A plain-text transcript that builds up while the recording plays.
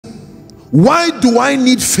Why do I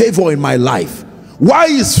need favor in my life? Why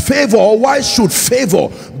is favor, or why should favor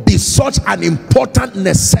be such an important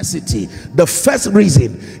necessity? The first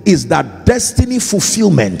reason is that destiny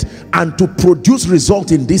fulfillment and to produce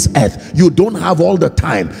result in this earth, you don't have all the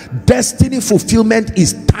time. Destiny fulfillment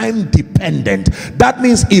is time dependent. That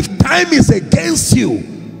means if time is against you,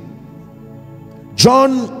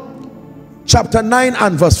 John chapter 9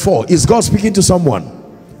 and verse 4, is God speaking to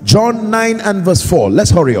someone? John 9 and verse 4,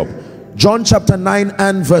 let's hurry up. John chapter 9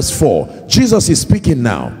 and verse 4. Jesus is speaking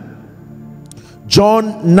now.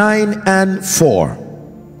 John 9 and 4.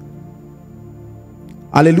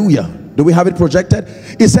 Hallelujah. Do we have it projected?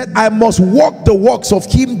 He said, I must walk the works of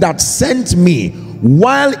him that sent me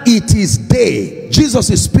while it is day. Jesus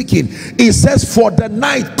is speaking. He says, for the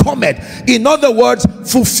night cometh. In other words,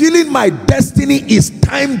 fulfilling my destiny is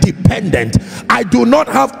time dependent. I do not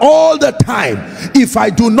have all the time. If I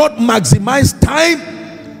do not maximize time,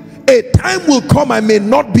 a time will come I may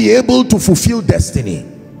not be able to fulfill destiny.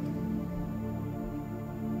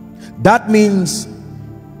 That means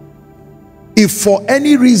if for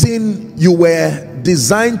any reason you were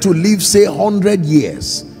designed to live, say 100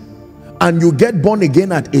 years, and you get born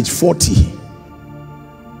again at age 40,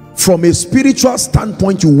 from a spiritual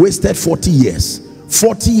standpoint you wasted 40 years.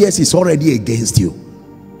 40 years is already against you.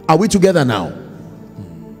 Are we together now?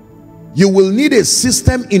 You will need a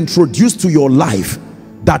system introduced to your life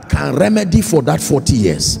that can remedy for that 40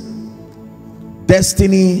 years.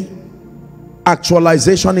 Destiny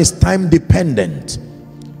actualization is time dependent.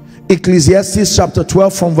 Ecclesiastes chapter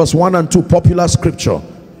 12 from verse 1 and 2, popular scripture.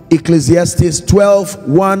 Ecclesiastes 12,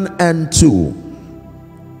 1 and 2.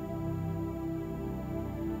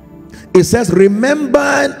 It says,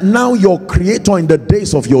 remember now your creator in the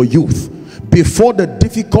days of your youth, before the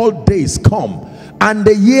difficult days come and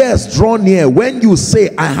the years draw near, when you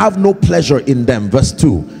say, I have no pleasure in them. Verse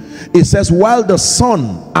 2, it says, while the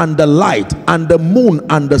sun and the light and the moon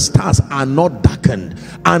and the stars are not darkened,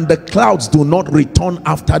 and the clouds do not return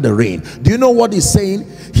after the rain. Do you know what he's saying?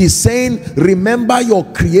 He's saying, remember your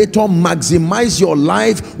creator, maximize your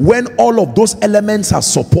life when all of those elements are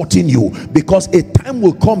supporting you, because a time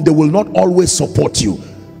will come they will not always support you.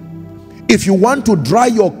 If you want to dry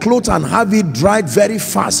your clothes and have it dried very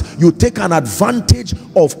fast, you take an advantage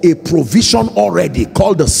of a provision already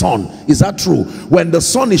called the sun. Is that true? When the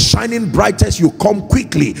sun is shining brightest, you come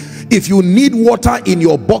quickly. If you need water in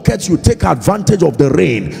your buckets, you take advantage of the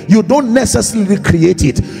rain. You don't necessarily create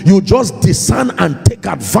it. You just discern and take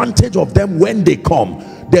advantage of them when they come.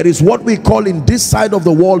 There is what we call in this side of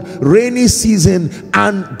the world rainy season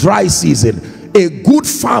and dry season. A good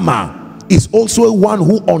farmer is also one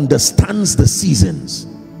who understands the seasons.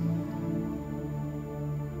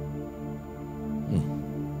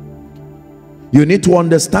 You need to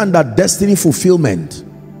understand that destiny fulfillment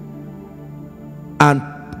and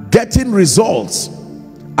getting results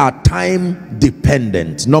are time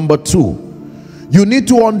dependent. Number two, you need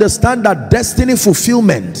to understand that destiny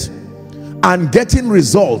fulfillment and getting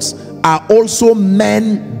results are also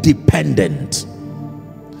men dependent.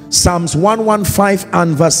 Psalms 115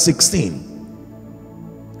 and verse 16.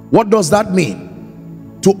 What does that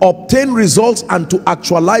mean? To obtain results and to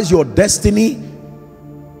actualize your destiny,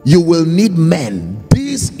 you will need men.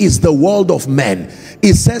 This is the world of men.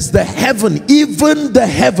 It says the heaven, even the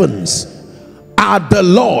heavens are the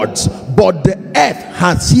Lord's, but the earth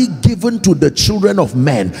has he given to the children of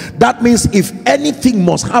men. That means if anything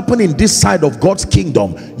must happen in this side of God's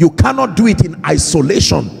kingdom, you cannot do it in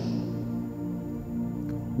isolation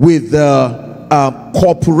with the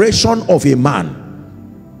cooperation of a man.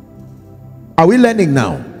 Are we learning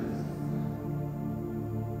now?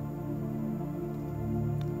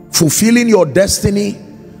 Fulfilling your destiny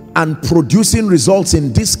and producing results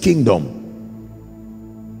in this kingdom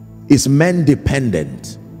is men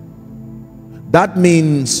dependent. That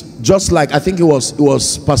means, just like I think it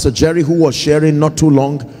was Pastor Jerry who was sharing not too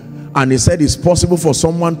long, and he said it's possible for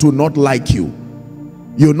someone to not like you.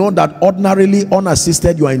 You know that ordinarily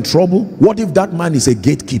unassisted you are in trouble. What if that man is a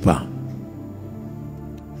gatekeeper?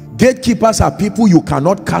 Gatekeepers are people you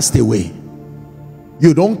cannot cast away.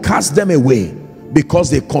 You don't cast them away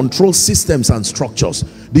because they control systems and structures.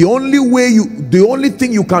 The only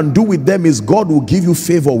thing you can do with them is God will give you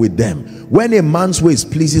favor with them. When a man's ways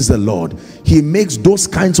pleases the Lord, he makes those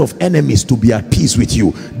kinds of enemies to be at peace with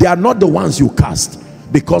you. They are not the ones you cast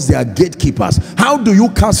because they are gatekeepers. How do you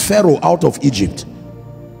cast Pharaoh out of Egypt?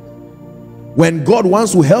 When God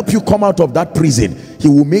wants to help you come out of that prison, he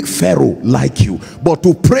will make Pharaoh like you. But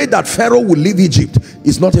to pray that Pharaoh will leave Egypt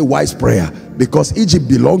is not a wise prayer, because Egypt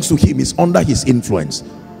belongs to him, is under his influence.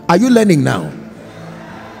 Are you learning now?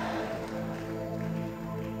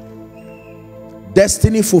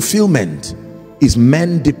 Destiny fulfillment is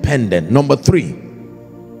man dependent. Number 3,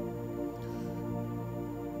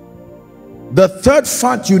 the third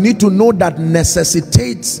fact you need to know that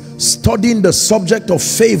necessitates studying the subject of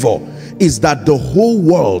favor is that the whole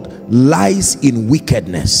world lies in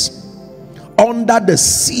wickedness, under the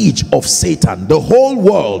siege of Satan. The whole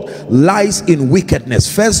world lies in wickedness.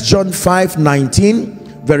 1 John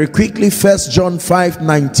 5:19, very quickly. 1 John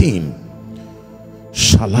 5:19.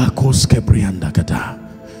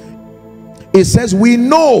 It says, we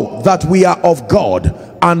know that we are of God,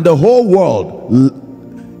 and the whole world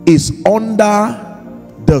is under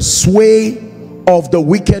the sway of the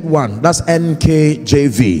wicked one. That's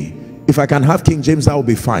NKJV. If I can have King James, that will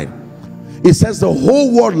be fine. It says the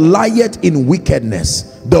whole world lieth in wickedness.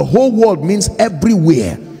 The whole world means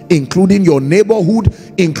everywhere, including your neighborhood,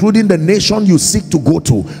 including the nation you seek to go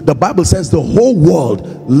to. The Bible says the whole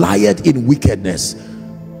world lieth in wickedness.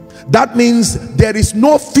 That means there is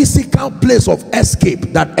no physical place of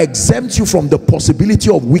escape that exempts you from the possibility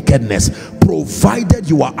of wickedness, provided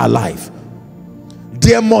you are alive.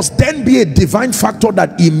 There must then be a divine factor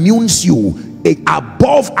that immunes you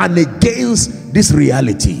above and against this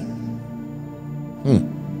reality.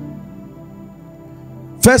 1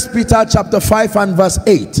 Peter chapter 5 and verse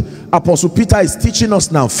 8. Apostle Peter is teaching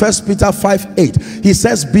us now. 1 Peter 5:8. He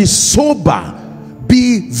says, be sober,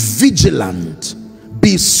 be vigilant.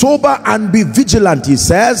 Be sober and be vigilant, he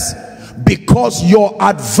says, because your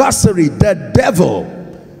adversary, the devil,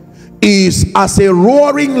 is as a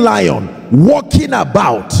roaring lion, walking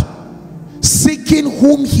about, seeking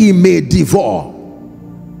whom he may devour.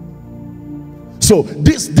 So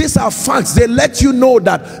these are facts. They let you know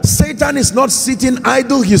that Satan is not sitting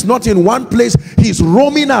idle. He's not in one place. He's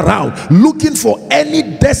roaming around looking for any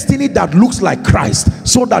destiny that looks like Christ,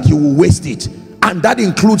 so that he will waste it, and that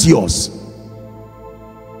includes yours.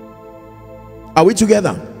 Are we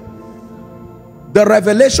together? The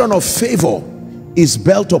revelation of favor is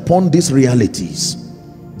built upon these realities.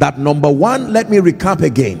 That number 1, let me recap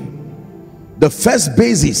again. The first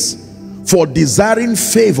basis for desiring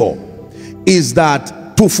favor is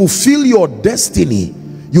that to fulfill your destiny,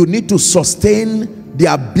 you need to sustain the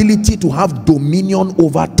ability to have dominion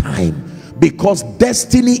over time, because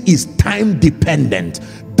destiny is time dependent.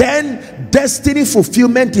 Then destiny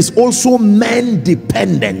fulfillment is also man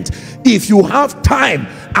dependent. If you have time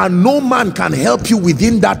and no man can help you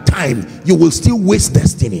within that time, you will still waste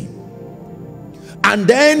destiny. And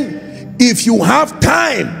then if you have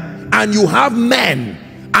time and you have men,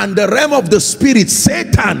 and the realm of the spirit,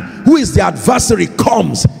 Satan, who is the adversary,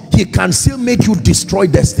 comes, he can still make you destroy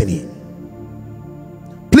destiny.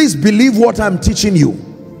 Please believe what I'm teaching you.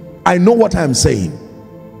 I know what I'm saying.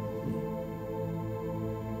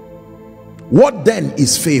 What then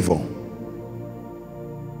is favor?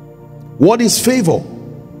 What is favor?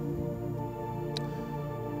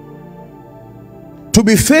 To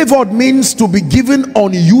be favored means to be given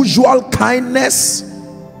unusual kindness,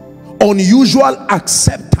 unusual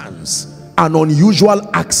acceptance, and unusual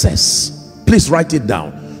access. Please write it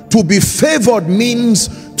down. To be favored means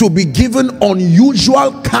to be given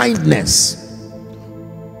unusual kindness,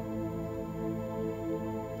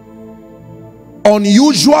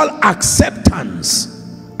 unusual acceptance,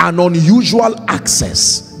 and unusual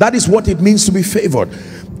access. That is what it means to be favored.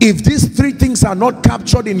 If these 3 things are not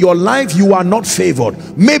captured in your life, you are not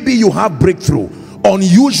favored. Maybe you have breakthrough.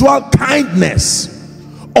 Unusual kindness,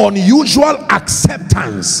 unusual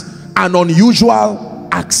acceptance, and unusual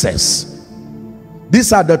access.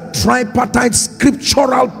 These are the tripartite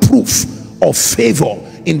scriptural proof of favor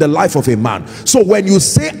in the life of a man. So when you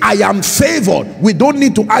say I am favored, we don't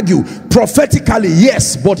need to argue. Prophetically,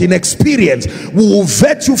 yes, but in experience, we will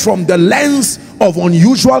vet you from the lens of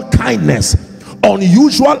unusual kindness,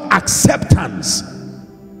 unusual acceptance,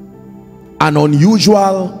 and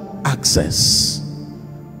unusual access.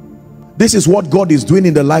 This is what God is doing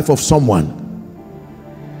in the life of someone.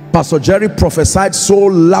 Pastor Jerry prophesied so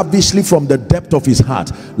lavishly from the depth of his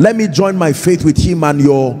heart. Let me join my faith with him and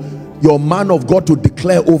your man of God to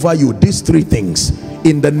declare over you these 3 things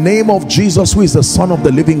in the name of Jesus, who is the Son of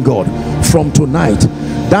the living God. From tonight,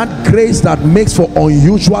 that grace that makes for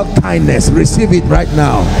unusual kindness, receive it right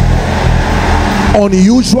now.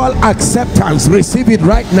 Unusual acceptance, receive it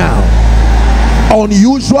right now.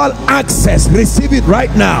 Unusual access, receive it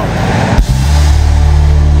right now.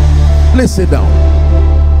 Please sit down.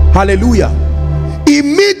 Hallelujah.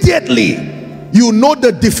 Immediately you know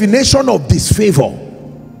the definition of disfavor.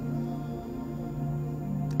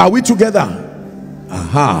 Are we together?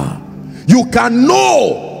 Aha. You can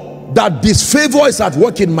know that disfavor is at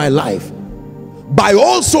work in my life by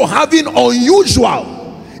also having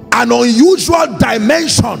unusual, an unusual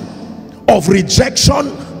dimension of rejection,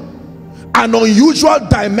 an unusual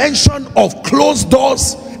dimension of closed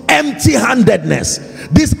doors, empty-handedness.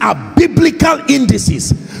 These are biblical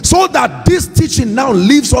indices, so that this teaching now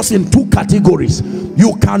leaves us in two categories.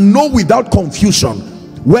 You can know without confusion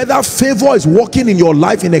whether favor is working in your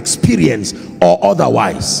life in experience or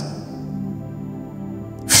otherwise.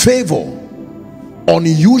 Favor,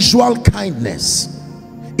 unusual kindness.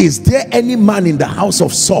 Is there any man in the house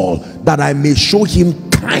of Saul that I may show him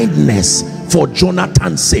kindness for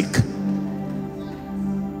Jonathan's sake?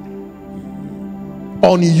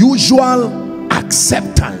 Unusual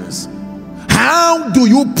acceptance. How do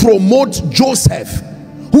you promote Joseph,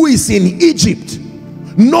 who is in Egypt,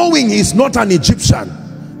 knowing he's not an Egyptian?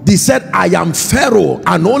 He said, I am Pharaoh,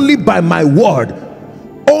 and only by my word,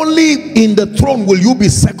 only in the throne will you be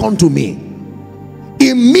second to me.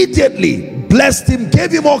 Immediately blessed him,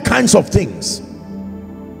 gave him all kinds of things.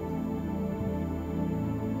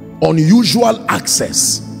 Unusual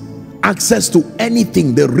access to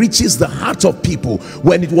anything, the riches, the hearts of people.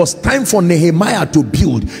 When it was time for Nehemiah to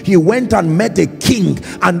build, he went and met a king,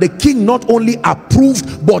 and the king not only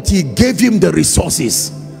approved, but he gave him the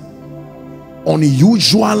resources.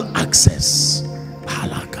 Unusual access.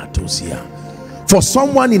 For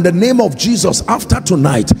someone, in the name of Jesus, after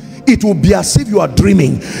tonight, it will be as if you are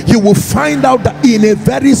dreaming. You will find out that in a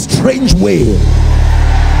very strange way.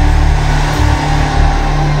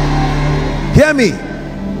 Hear me.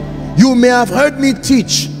 You may have heard me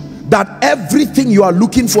teach that everything you are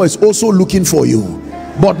looking for is also looking for you,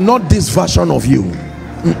 but not this version of you.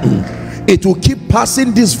 It will keep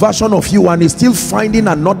passing this version of you and is still finding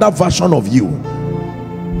another version of you.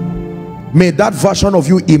 May that version of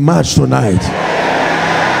you emerge tonight.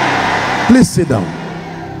 Please sit down.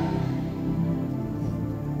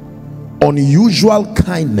 Unusual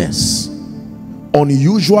kindness,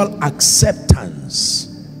 unusual acceptance,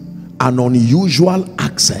 and unusual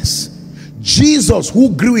access. Jesus, who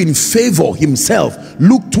grew in favor himself,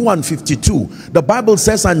 Luke 2:52, the Bible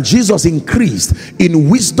says, and Jesus increased in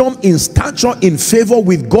wisdom, in stature, in favor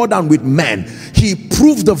with God and with men. He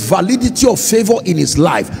proved the validity of favor in his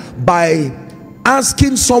life by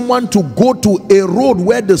asking someone to go to a road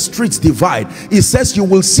where the streets divide. He says, you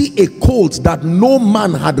will see a colt that no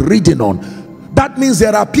man had ridden on. That means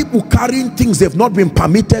there are people carrying things they've not been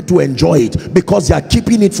permitted to enjoy it, because they are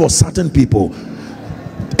keeping it for certain people.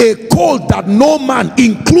 A colt that no man,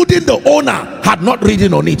 including the owner, had not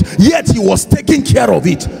ridden on it, yet he was taking care of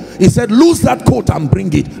it. He said, lose that colt and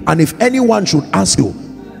bring it. And if anyone should ask you,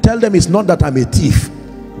 tell them it's not that I'm a thief.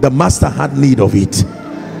 The master had need of it.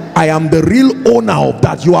 I am the real owner of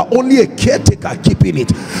that. You are only a caretaker keeping it.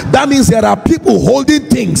 That means there are people holding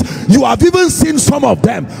things. You have even seen some of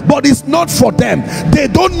them, but it's not for them. They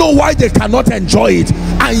don't know why they cannot enjoy it,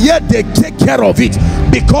 and yet they take care of it,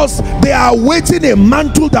 because they are waiting a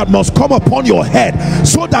mantle that must come upon your head,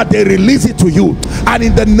 so that they release it to you. And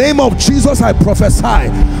in the name of Jesus, I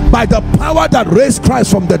prophesy, by the power that raised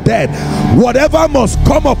Christ from the dead, whatever must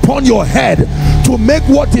come upon your head to make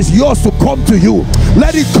what is yours to come to you,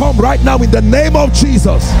 let it come right now in the name of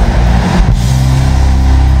Jesus.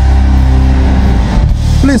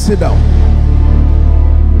 Please sit down.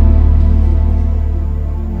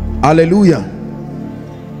 Hallelujah.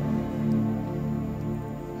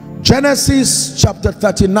 Genesis chapter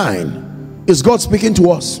 39. Is God speaking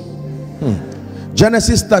to us?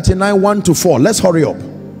 Genesis 39, 1-4. Let's hurry up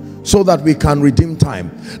so that we can redeem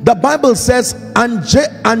time. The Bible says, and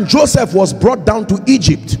Joseph was brought down to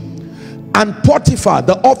Egypt, and Potiphar,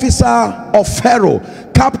 the officer of Pharaoh,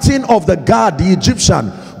 captain of the guard, the Egyptian,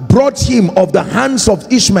 brought him of the hands of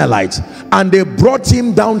Ishmaelites, and they brought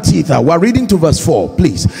him down thither. We're reading to verse 4,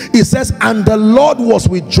 please. It says, and the Lord was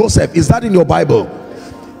with Joseph. Is that in your Bible?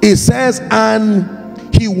 It says,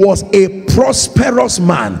 and he was a prosperous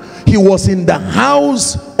man. He was in the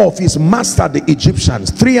house of his master the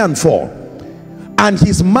Egyptians. 3 and 4. And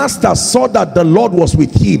his master saw that the Lord was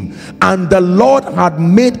with him, and the Lord had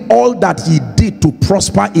made all that he did to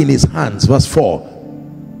prosper in his hands. Verse 4.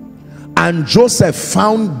 And Joseph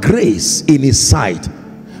found grace in his sight,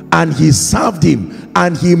 and he served him,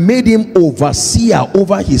 and he made him overseer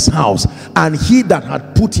over his house, and he that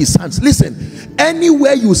had put his hands. Listen,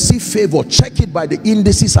 anywhere you see favor, check it by the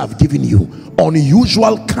indices I've given you.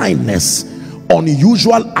 Unusual kindness,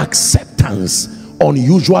 unusual acceptance,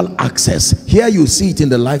 unusual access. Here you see it in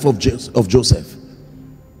the life of Joseph.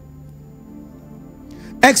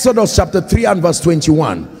 Exodus chapter 3 and verse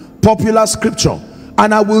 21, popular scripture.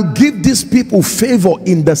 And I will give these people favor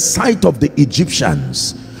in the sight of the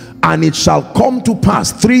Egyptians, and it shall come to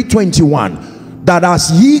pass, 3:21, that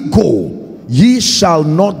as ye go, ye shall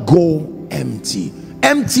not go empty.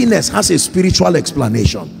 Emptiness has a spiritual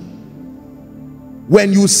explanation.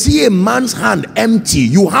 When you see a man's hand empty,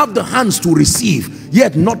 you have the hands to receive,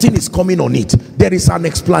 yet nothing is coming on it. There is an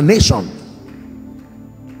explanation.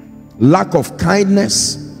 Lack of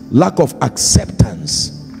kindness, lack of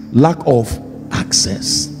acceptance, lack of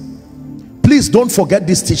access. Please don't forget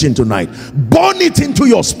this teaching tonight. Burn it into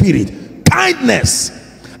your spirit. Kindness,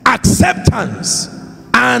 acceptance,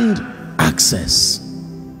 and access.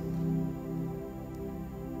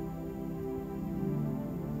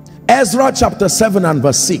 Ezra chapter 7 and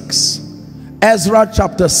verse 6. Ezra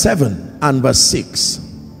chapter 7 and verse 6.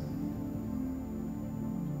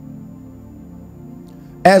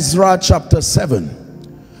 Ezra chapter 7.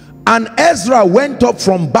 And Ezra went up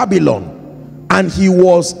from Babylon, and he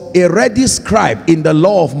was a ready scribe in the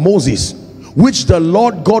law of Moses, which the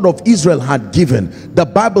Lord God of Israel had given. The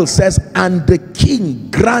Bible says, and the king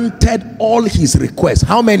granted all his requests.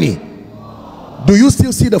 How many? Do you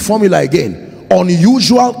still see the formula again?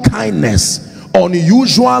 Unusual kindness,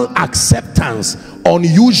 unusual acceptance,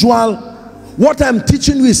 unusual. What I'm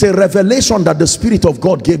teaching you is a revelation that the Spirit of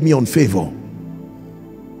God gave me on Favor.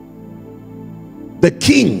 The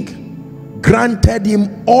king granted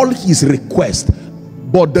him all his requests,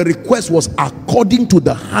 but the request was according to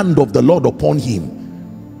the hand of the Lord upon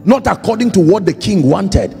him, not according to what the king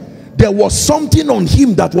wanted. There was something on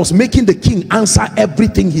him that was making the king answer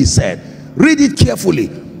everything he said. Read it carefully.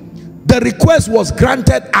 The request was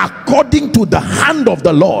granted according to the hand of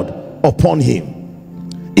the Lord upon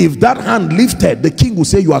him. If that hand lifted, the king will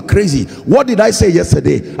say, you are crazy. What did I say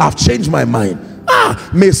yesterday? I've changed my mind.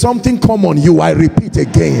 May something come on you. I repeat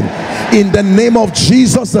again, in the name of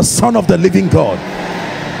Jesus, the Son of the living God.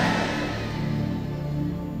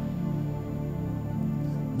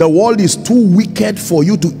 The world is too wicked for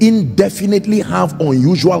you to indefinitely have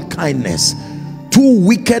unusual kindness, too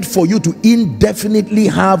wicked for you to indefinitely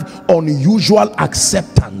have unusual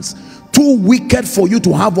acceptance, too wicked for you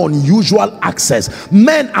to have unusual access.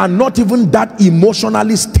 Men are not even that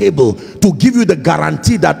emotionally stable to give you the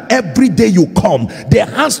guarantee that every day you come, there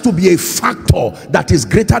has to be a factor that is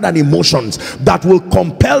greater than emotions that will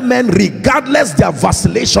compel men, regardless their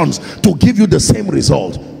vacillations, to give you the same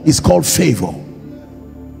result. It's called favor.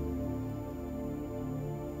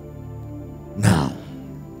 Now,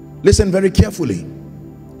 listen very carefully.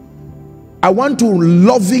 I want to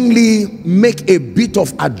lovingly make a bit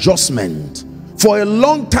of adjustment. For a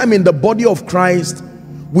long time in the body of Christ,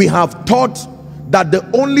 we have taught that the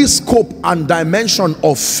only scope and dimension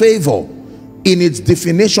of favor in its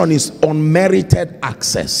definition is unmerited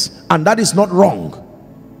access, and that is not wrong.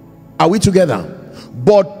 Are we together?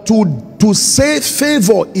 But to say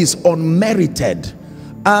favor is unmerited,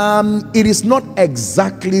 it is not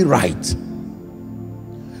exactly right.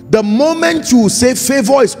 The moment you say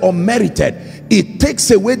favor is unmerited, it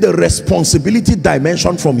takes away the responsibility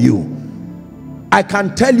dimension from you. I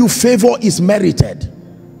can tell you favor is merited.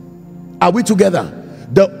 Are we together?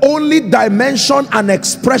 The only dimension and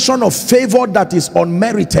expression of favor that is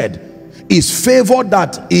unmerited is favor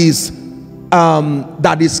that is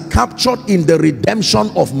captured in the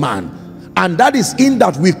redemption of man. And that is in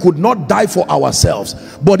that we could not die for ourselves.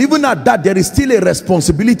 But even at that, there is still a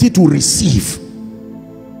responsibility to receive.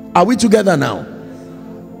 Are we together now?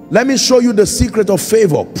 Let me show you the secret of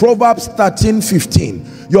favor. Proverbs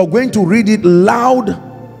 13:15. You're going to read it loud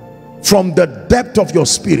from the depth of your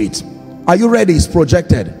spirit. Are you ready? It's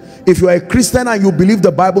projected. If you are a Christian and you believe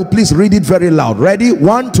the Bible, please read it very loud. Ready?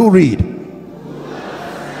 1, 2, read.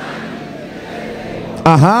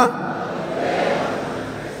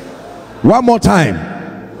 One more time.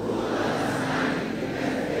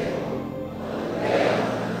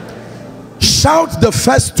 Shout the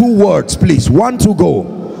first 2 words, please. 1, 2, go.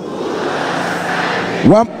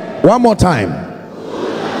 One more time.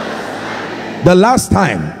 The last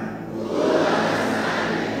time.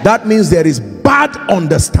 That means there is bad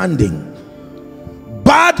understanding.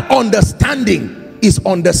 Bad understanding is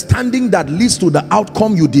understanding that leads to the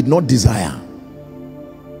outcome you did not desire.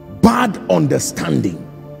 Bad understanding.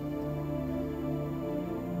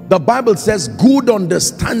 The Bible says good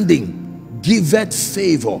understanding giveth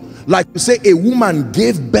favor. Like you say, a woman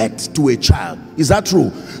gave birth to a child. Is that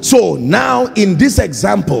true? So now in this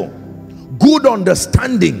example, good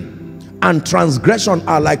understanding and transgression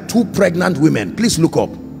are like 2 pregnant women. Please look up.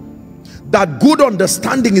 That good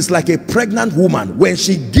understanding is like a pregnant woman. When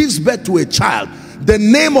she gives birth to a child, the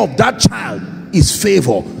name of that child is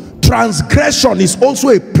favor. Transgression is also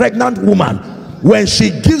a pregnant woman. When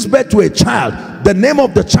she gives birth to a child, the name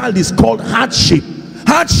of the child is called hardship.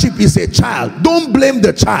 Hardship is a child. Don't blame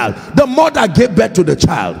the child. The mother gave birth to the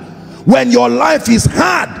child. When your life is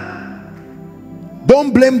hard,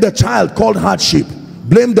 don't blame the child called hardship.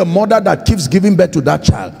 Blame the mother that keeps giving birth to that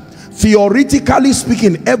child. Theoretically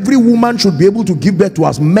speaking, every woman should be able to give birth to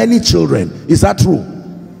as many children. Is that true?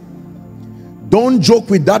 Don't joke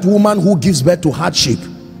with that woman who gives birth to hardship.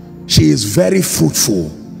 She is very fruitful.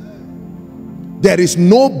 There is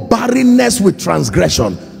no barrenness with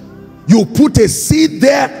transgression. You put a seed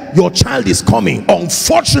there, your child is coming.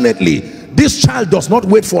 Unfortunately, this child does not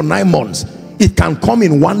wait for 9 months. It can come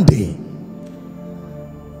in one day.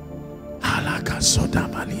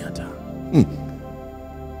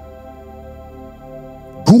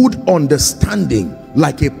 Good understanding,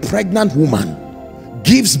 like a pregnant woman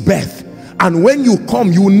gives birth, and when you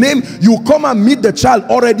come, you come and meet the child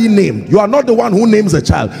already named. You are not the one who names the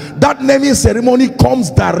child. That naming ceremony comes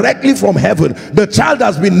directly from heaven. The child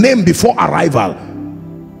has been named before arrival.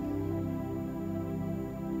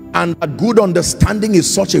 And a good understanding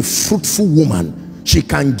is such a fruitful woman. She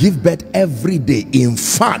can give birth every day. In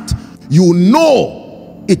fact, you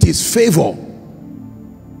know it is favor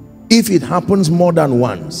if it happens more than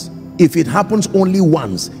once. If it happens only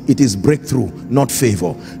once, it is breakthrough, not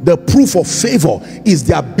favor. The proof of favor is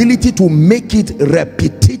the ability to make it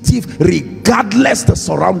repetitive regardless the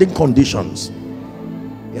surrounding conditions.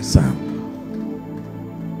 Yes, sir.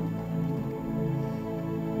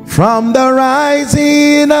 From the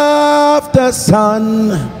rising of the sun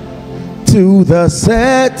to the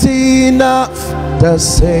setting of the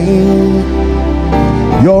same,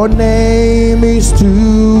 your name is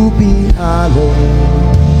to be hallowed,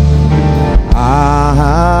 Adonai.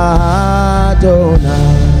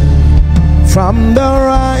 From the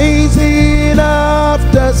rising of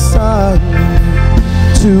the sun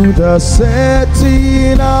to the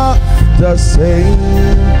setting of the same,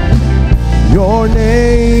 your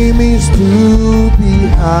name is to be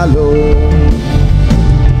hallowed.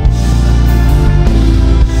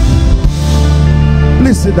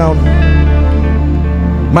 Please sit down.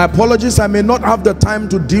 My apologies, I may not have the time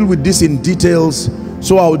to deal with this in details,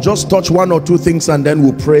 so I'll just touch one or two things and then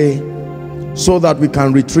we'll pray so that we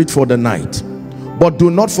can retreat for the night. But do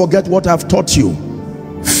not forget what I've taught you.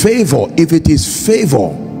 Favor, if it is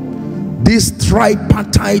favor, these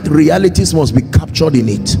tripartite realities must be captured in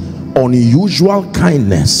it. Unusual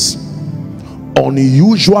kindness,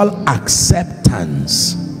 unusual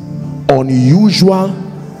acceptance, unusual,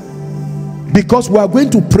 because we are going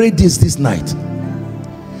to pray this night.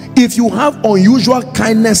 If you have unusual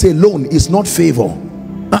kindness alone, it's not favor.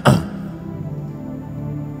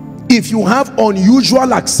 If you have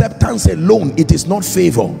unusual acceptance alone, it is not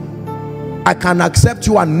favor. I can accept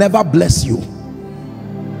you and never bless you.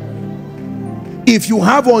 If you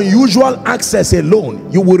have unusual access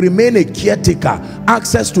alone, you will remain a caretaker,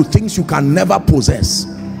 access to things you can never possess.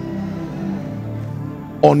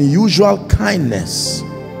 Unusual kindness,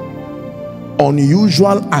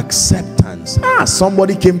 unusual acceptance.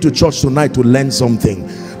 Somebody came to church tonight to learn something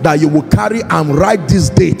that you will carry and write this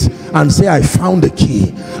date and say, I found the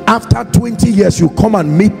key. After 20 years, you come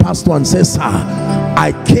and meet pastor and say, sir,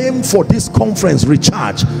 I came for this conference,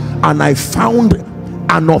 Recharge, and I found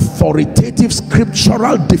an authoritative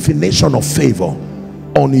scriptural definition of favor.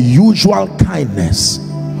 Unusual kindness,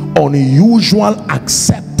 unusual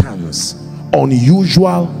acceptance,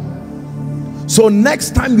 unusual. So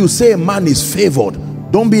next time you say a man is favored,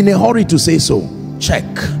 don't be in a hurry to say so. Check.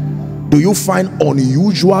 Do you find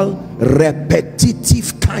unusual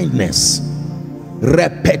repetitive kindness,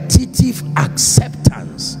 repetitive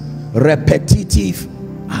acceptance, repetitive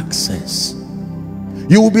access?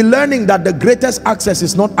 You will be learning that the greatest access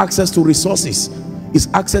is not access to resources, it's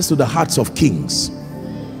access to the hearts of kings.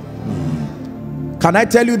 Can I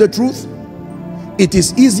tell you the truth? It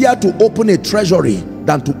is easier to open a treasury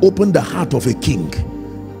than to open the heart of a king.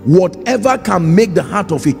 Whatever can make the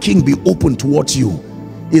heart of a king be open towards you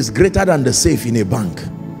is greater than the safe in a bank.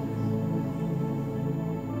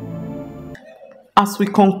 As we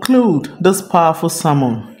conclude this powerful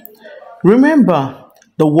sermon, remember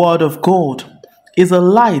the word of God is a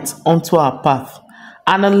light unto our path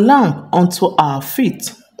and a lamp unto our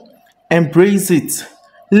feet. Embrace it,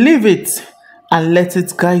 live it, and let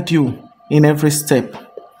it guide you in every step.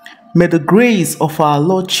 May the grace of our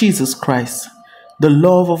Lord Jesus Christ, the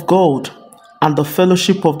love of God, and the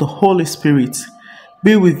fellowship of the Holy Spirit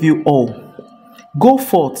be with you all. Go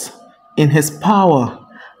forth in his power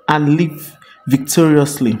and live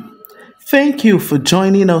victoriously. Thank you for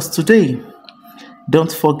joining us today.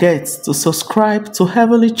 Don't forget to subscribe to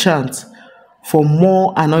Heavenly Chant for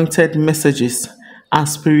more anointed messages and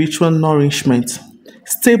spiritual nourishment.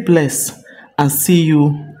 Stay blessed and see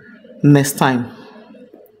you next time.